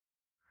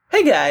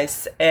Hey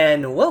guys,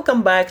 and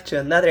welcome back to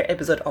another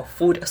episode of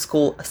Food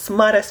School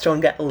Smarter,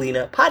 Stronger,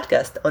 Leaner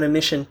podcast on a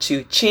mission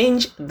to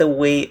change the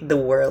way the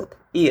world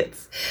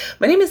eats.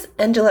 My name is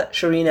Angela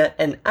Shurina,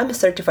 and I'm a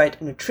certified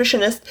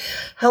nutritionist,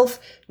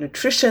 health,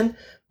 nutrition,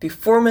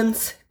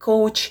 performance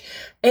coach,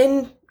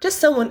 and just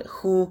someone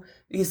who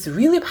is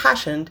really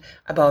passionate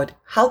about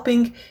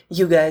helping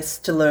you guys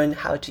to learn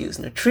how to use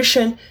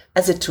nutrition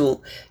as a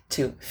tool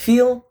to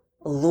feel,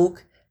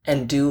 look,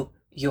 and do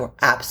your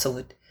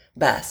absolute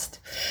best.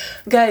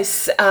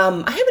 Guys,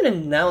 I have an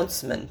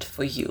announcement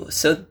for you.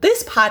 So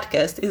this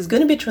podcast is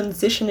going to be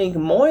transitioning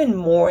more and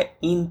more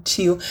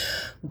into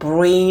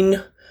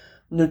brain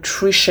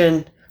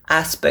nutrition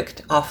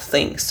aspect of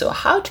things. So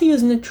how to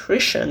use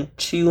nutrition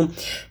to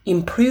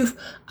improve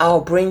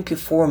our brain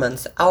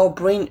performance, our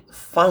brain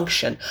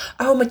function,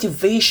 our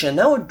motivation,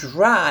 our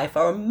drive,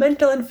 our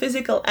mental and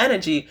physical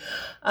energy.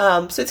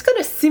 So it's kind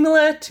of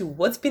similar to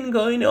what's been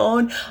going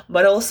on,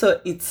 but also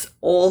it's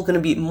all going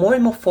to be more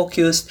and more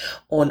focused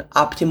on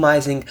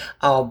optimizing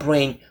our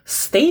brain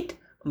state,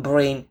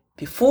 brain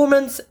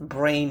performance,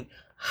 brain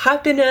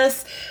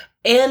happiness,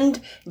 and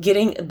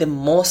getting the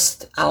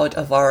most out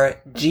of our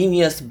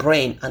genius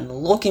brain,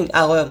 unlocking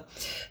our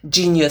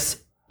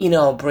genius in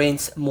our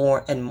brains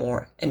more and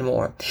more and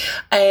more.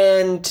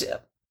 And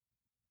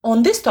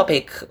on this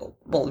topic,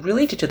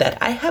 related to that,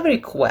 I have a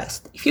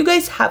request. If you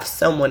guys have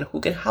someone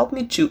who can help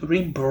me to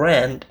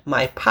rebrand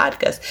my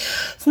podcast,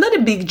 it's not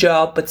a big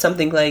job, but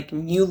something like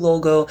new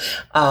logo,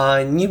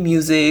 new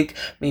music,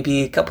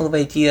 maybe a couple of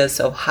ideas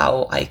of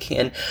how I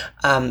can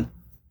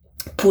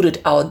put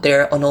it out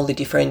there on all the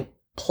different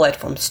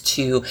platforms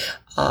to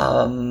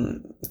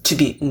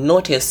be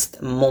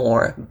noticed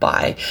more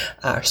by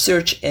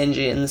search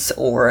engines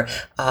or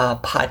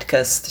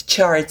podcast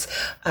charts.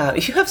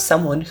 If you have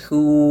someone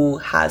who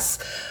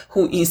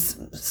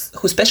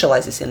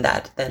specializes in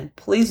that, then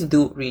please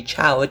do reach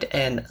out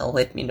and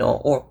let me know,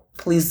 or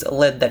please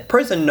let that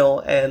person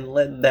know and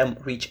let them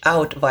reach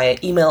out via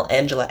email,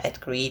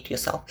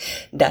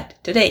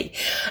 angela@createyourself.today.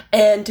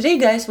 And today,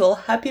 guys,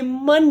 happy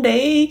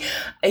Monday.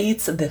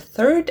 It's the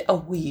third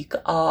week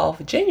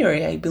of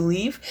January, I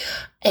believe.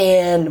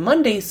 And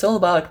Monday is all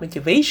about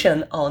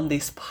motivation on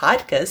this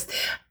podcast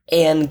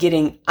and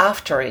getting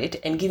after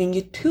it and giving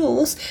you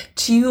tools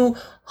to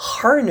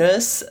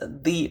harness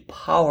the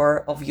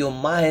power of your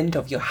mind,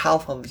 of your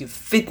health, of your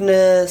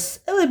fitness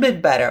a little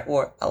bit better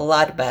or a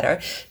lot better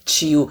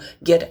to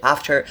get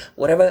after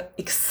whatever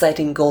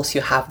exciting goals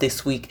you have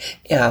this week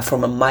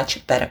from a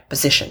much better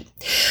position.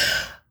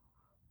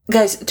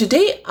 Guys,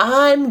 today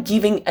I'm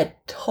giving a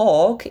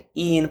talk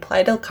in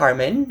Playa del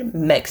Carmen,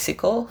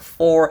 Mexico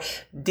for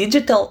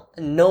Digital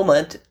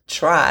Nomad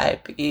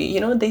Tribe. You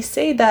know, they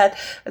say that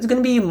it's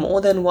going to be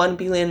more than 1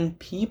 billion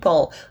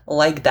people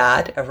like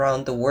that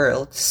around the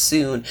world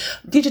soon.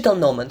 Digital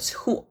nomads,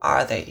 who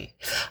are they?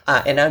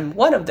 And I'm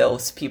one of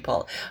those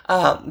people.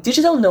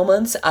 Digital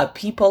nomads are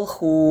people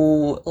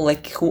who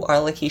are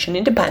location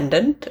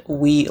independent.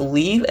 We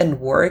live and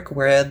work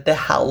where the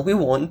hell we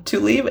want to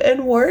live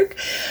and work.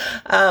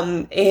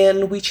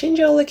 And we change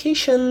our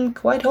location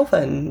quite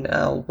often,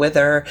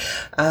 whether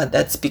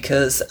that's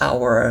because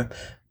our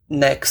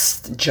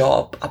next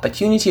job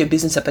opportunity or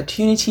business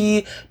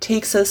opportunity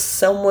takes us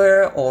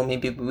somewhere, or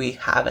maybe we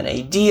have an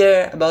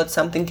idea about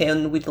something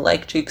and we'd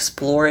like to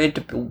explore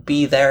it,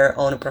 be there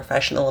on a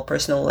professional or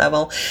personal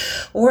level,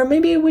 or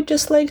maybe we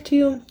just like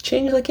to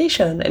change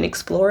location and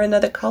explore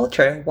another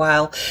culture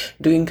while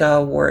doing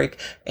our work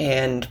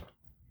and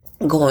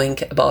going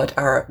about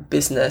our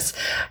business.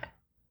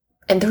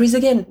 And there is,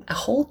 again, a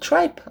whole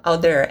tribe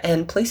out there,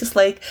 and places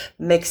like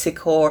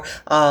Mexico,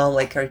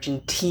 like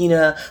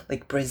Argentina,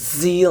 like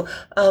Brazil.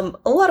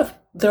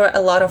 There are a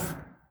lot of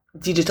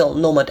digital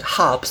nomad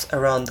hubs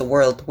around the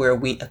world where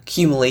we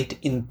accumulate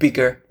in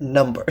bigger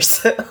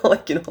numbers,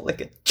 like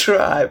a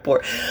tribe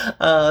or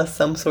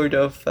some sort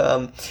of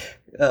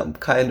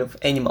kind of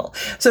animal.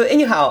 So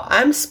anyhow,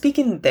 I'm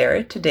speaking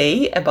there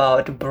today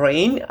about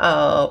brain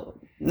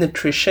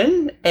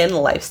nutrition and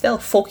lifestyle,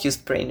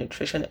 focused brain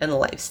nutrition and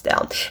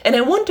lifestyle. And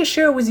I want to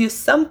share with you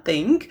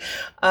something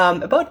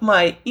about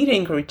my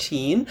eating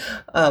routine,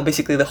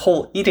 basically the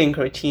whole eating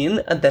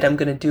routine that I'm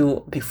going to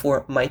do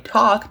before my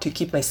talk to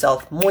keep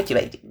myself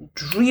motivated,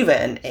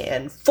 driven,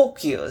 and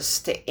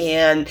focused,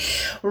 and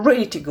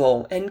ready to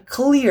go, and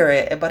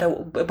clear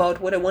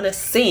about what I want to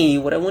say,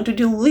 what I want to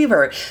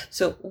deliver.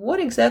 So what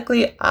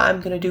exactly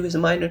I'm going to do with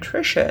my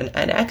nutrition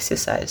and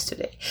exercise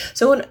today.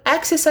 So on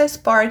exercise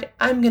part,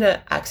 I'm going to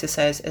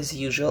exercise as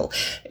usual.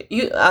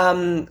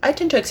 I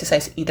tend to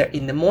exercise either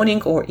in the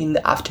morning or in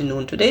the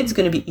afternoon. Today it's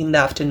going to be in the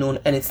afternoon,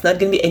 and it's not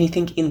going to be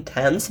anything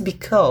intense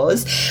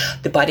because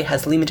the body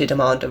has limited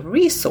amount of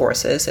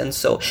resources. And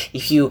so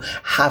if you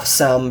have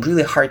some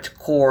really hard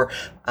hardcore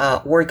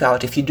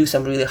workout, if you do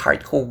some really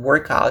hardcore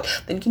workout,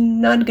 then you're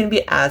not going to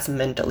be as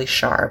mentally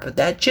sharp.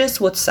 That's just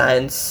what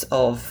science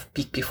of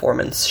peak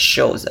performance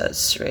shows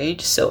us,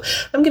 right? So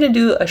I'm going to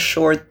do a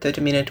short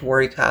 30-minute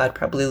workout,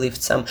 probably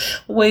lift some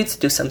weights,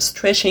 do some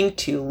stretching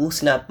to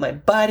loosen up my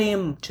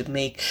body, to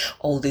make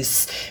all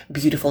these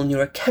beautiful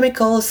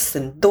neurochemicals,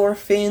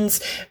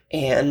 endorphins,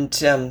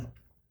 and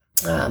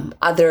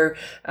other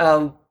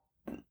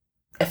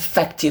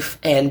effective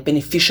and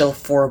beneficial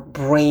for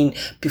brain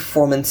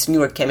performance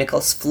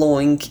neurochemicals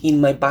flowing in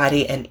my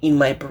body and in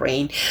my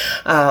brain.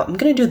 I'm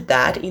going to do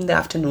that in the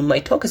afternoon. My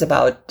talk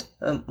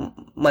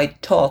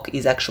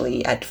is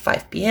actually at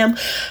 5 p.m.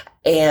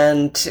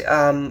 and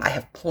I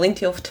have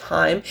plenty of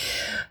time.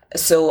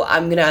 So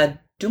I'm going to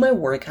do my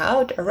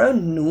workout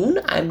around noon.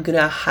 I'm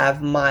gonna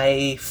have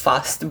my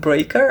fast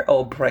breaker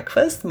or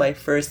breakfast, my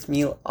first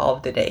meal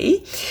of the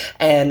day,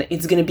 and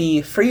it's gonna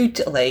be fruit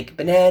like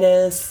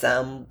bananas,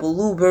 some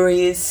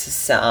blueberries,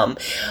 some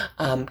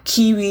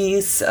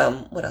kiwis.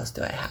 What else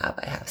do I have?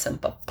 I have some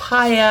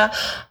papaya.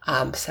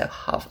 I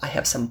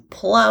have some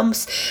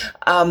plums.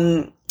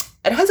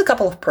 It has a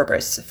couple of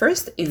purposes.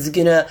 First, it's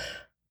gonna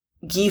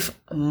give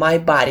my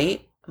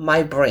body,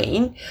 my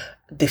brain,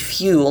 the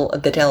fuel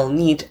that I'll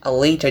need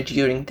later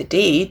during the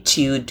day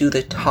to do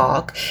the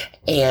talk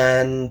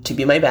and to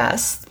be my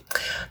best.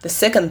 The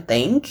second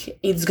thing,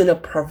 it's going to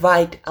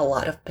provide a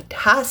lot of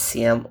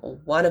potassium,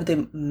 one of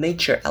the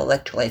major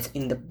electrolytes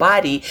in the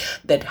body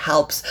that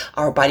helps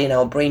our body and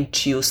our brain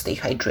to stay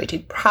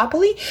hydrated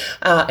properly,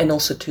 and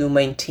also to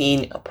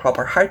maintain a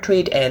proper heart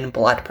rate and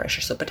blood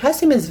pressure. So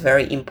potassium is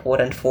very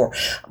important for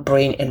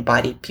brain and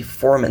body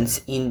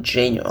performance in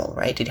general,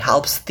 right? It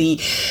helps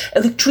the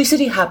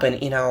electricity happen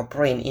in our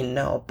brain, in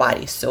our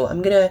body. So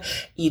I'm going to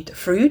eat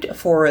fruit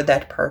for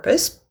that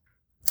purpose.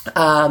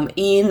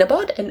 In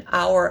about an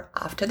hour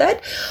after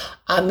that,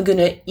 I'm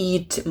gonna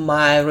eat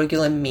my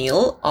regular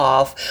meal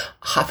of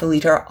half a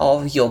liter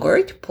of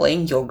yogurt,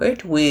 plain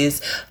yogurt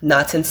with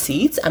nuts and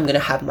seeds. I'm gonna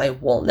have my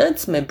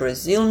walnuts, my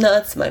Brazil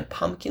nuts, my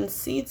pumpkin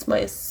seeds,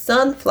 my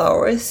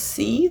sunflower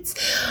seeds.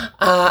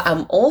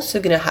 I'm also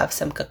gonna have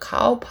some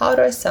cacao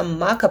powder, some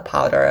maca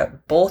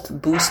powder.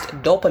 Both boost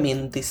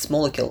dopamine, this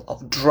molecule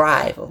of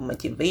drive, of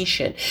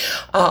motivation.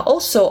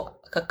 Also,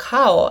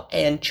 cacao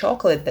and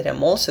chocolate that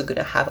I'm also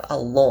gonna have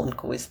along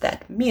with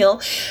that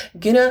meal,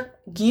 gonna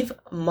give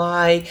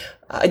my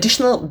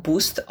additional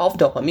boost of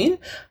dopamine,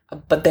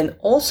 but then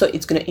also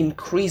it's going to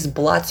increase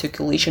blood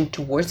circulation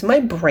towards my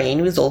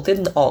brain, resulting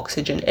in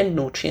oxygen and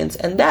nutrients,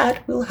 and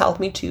that will help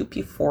me to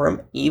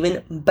perform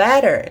even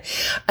better.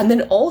 And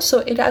then also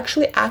it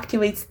actually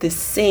activates the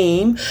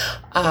same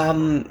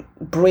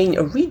brain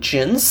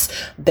regions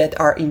that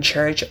are in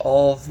charge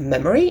of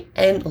memory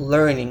and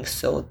learning.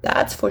 So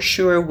that's for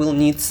sure will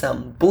need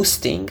some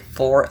boosting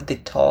for the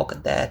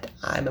talk that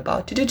I'm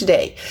about to do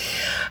today.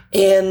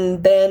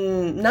 And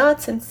then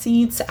nuts and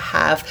seeds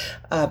have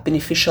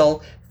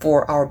beneficial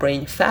for our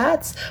brain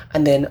fats,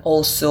 and then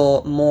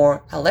also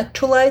more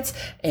electrolytes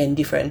and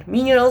different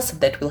minerals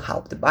that will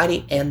help the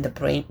body and the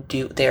brain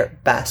do their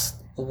best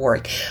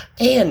work.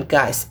 And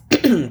guys,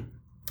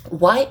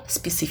 why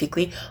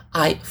specifically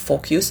I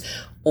focus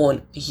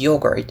on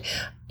yogurt?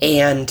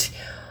 And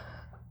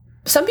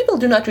some people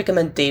do not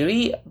recommend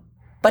dairy,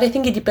 but I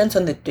think it depends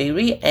on the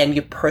dairy and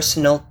your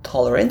personal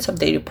tolerance of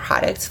dairy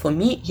products. For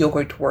me,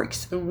 yogurt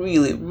works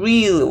really,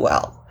 really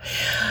well.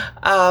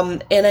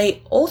 And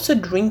I also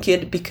drink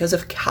it because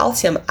of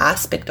calcium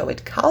aspect of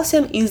it.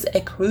 Calcium is a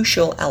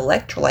crucial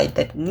electrolyte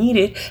that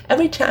needed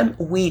every time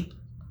we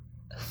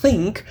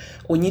think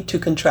we need to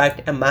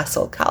contract a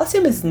muscle.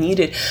 Calcium is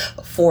needed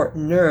for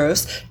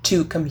nerves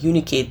to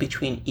communicate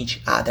between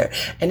each other.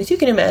 And as you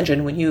can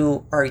imagine, when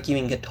you are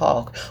giving a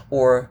talk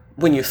or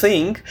when you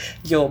think,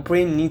 your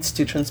brain needs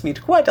to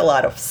transmit quite a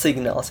lot of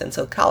signals, and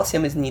so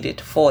calcium is needed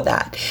for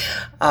that.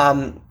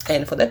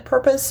 And for that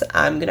purpose,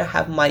 I'm gonna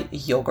have my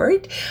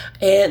yogurt,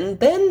 and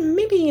then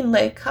maybe in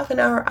like half an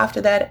hour after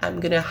that, I'm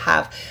gonna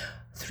have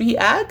 3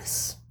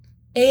 eggs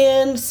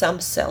and some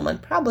salmon,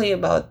 probably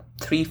about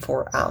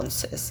 3-4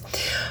 ounces.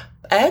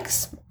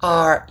 Eggs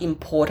are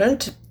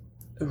important,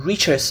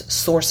 richest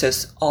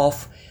sources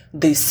of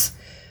this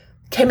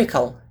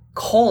chemical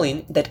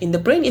choline that in the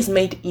brain is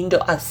made into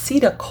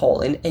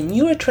acetylcholine, a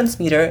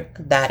neurotransmitter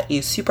that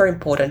is super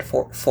important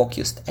for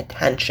focused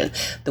attention,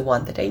 the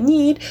one that I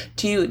need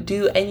to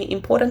do any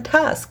important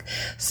task.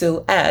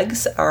 So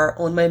eggs are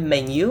on my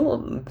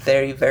menu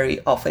very, very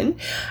often.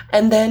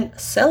 And then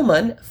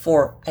salmon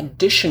for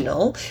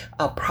additional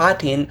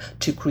protein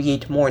to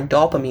create more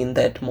dopamine,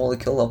 that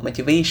molecule of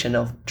motivation,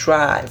 of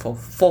drive,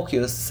 of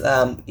focus.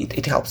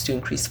 It helps to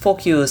increase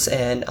focus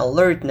and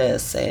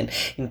alertness and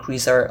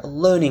increase our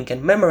learning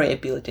and memory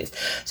abilities.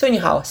 So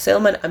anyhow,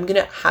 salmon, I'm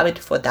gonna have it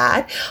for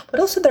that. But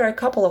also there are a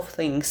couple of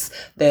things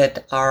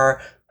that are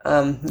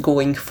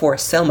going for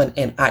salmon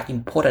and are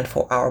important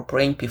for our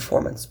brain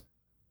performance.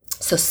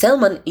 So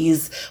salmon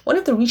is one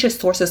of the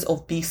richest sources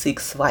of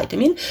B6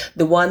 vitamin,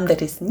 the one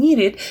that is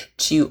needed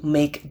to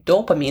make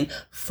dopamine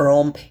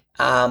from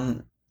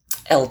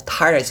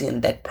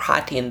L-tyrosine, that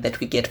protein that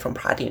we get from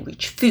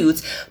protein-rich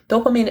foods.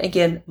 Dopamine,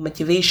 again,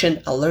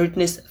 motivation,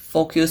 alertness,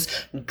 focus,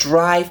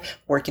 drive,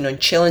 working on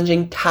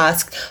challenging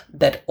tasks,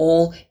 that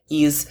all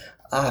is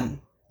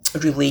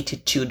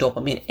related to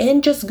dopamine,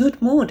 and just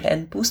good mood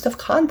and boost of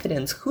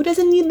confidence. Who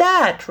doesn't need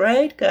that,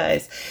 right,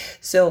 guys?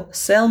 So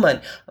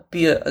salmon,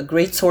 be a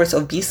great source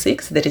of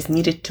B6 that is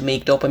needed to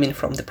make dopamine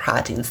from the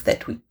proteins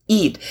that we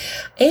eat.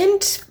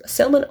 And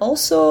salmon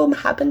also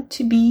happen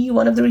to be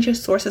one of the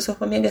richest sources of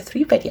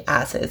omega-3 fatty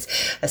acids,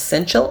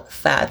 essential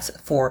fats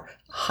for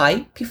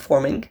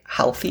high-performing,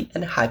 healthy,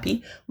 and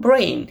happy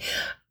brain.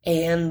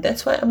 And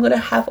that's why I'm going to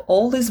have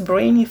all these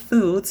brainy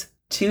foods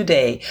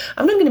today.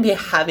 I'm not going to be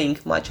having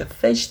much of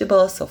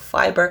vegetables or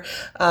fiber.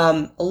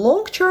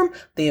 Long term,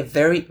 they are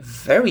very,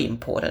 very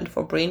important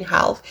for brain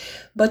health,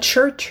 but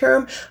short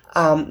term,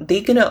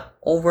 they're going to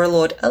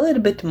overload a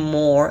little bit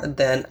more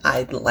than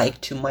I'd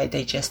like to my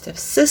digestive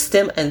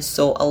system. And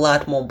so a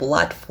lot more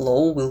blood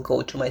flow will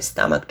go to my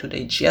stomach to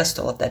digest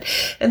all of that.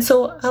 And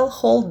so I'll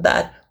hold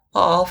that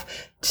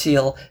off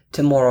till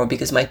tomorrow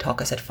because my talk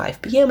is at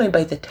 5 p.m. and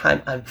by the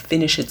time I'm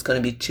finished, it's going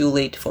to be too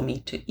late for me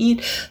to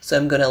eat. So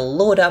I'm going to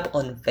load up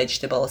on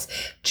vegetables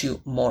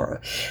tomorrow.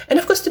 And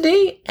of course,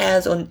 today,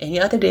 as on any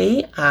other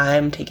day,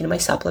 I'm taking my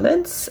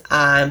supplements.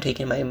 I'm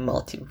taking my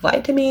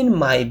multivitamin,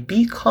 my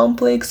B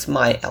complex,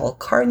 my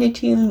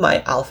L-carnitine,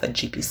 my alpha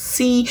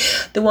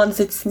GPC, the ones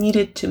that's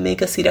needed to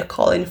make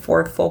acetylcholine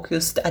for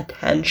focused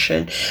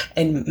attention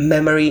and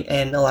memory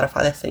and a lot of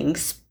other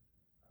things.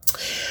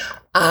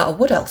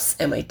 What else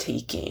am I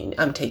taking?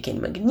 I'm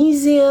taking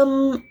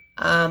magnesium.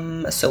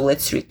 So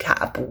let's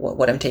recap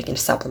what I'm taking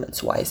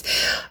supplements wise.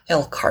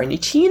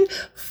 L-carnitine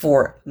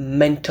for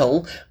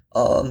mental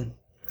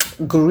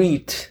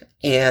grit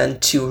and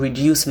to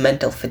reduce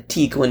mental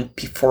fatigue when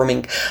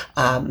performing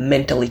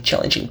mentally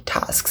challenging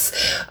tasks.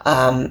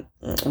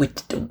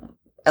 With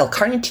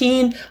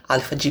L-carnitine,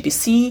 alpha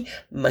GPC,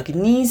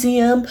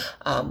 magnesium,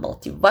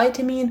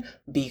 multivitamin,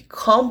 B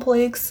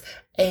complex,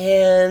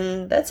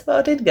 and that's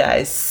about it,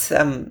 guys.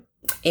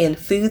 And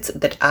foods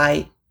that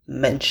I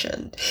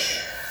mentioned.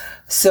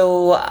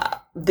 So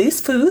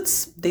these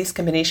foods, this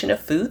combination of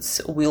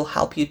foods will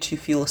help you to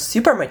feel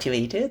super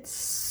motivated,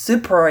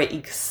 super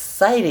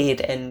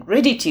excited, and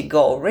ready to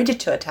go, ready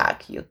to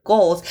attack your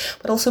goals,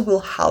 but also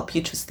will help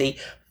you to stay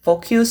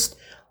focused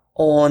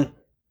on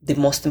the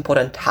most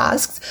important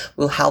tasks,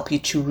 will help you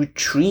to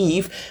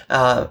retrieve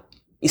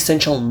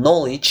essential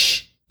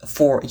knowledge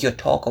for your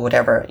talk or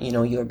whatever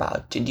you're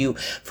about to do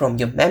from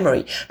your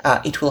memory.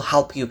 It will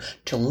help you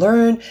to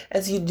learn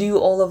as you do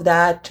all of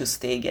that, to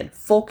stay again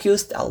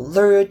focused,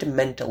 alert,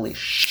 mentally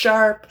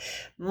sharp,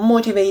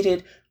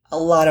 motivated. A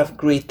lot of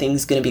great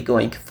things going to be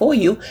going for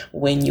you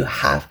when you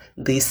have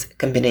this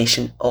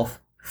combination of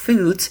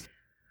foods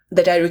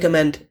that I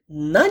recommend,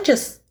 not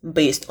just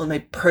based on my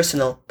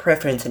personal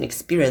preference and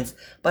experience,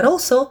 but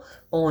also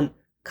on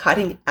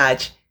cutting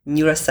edge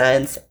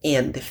neuroscience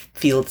and the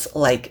fields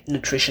like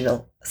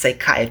nutritional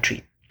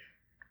psychiatry.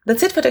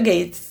 That's it for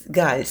today,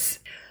 guys.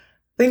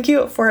 Thank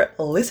you for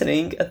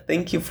listening.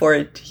 Thank you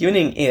for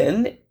tuning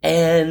in.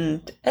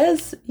 And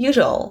as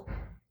usual,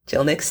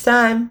 till next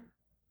time,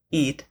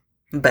 eat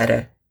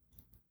better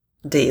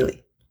daily.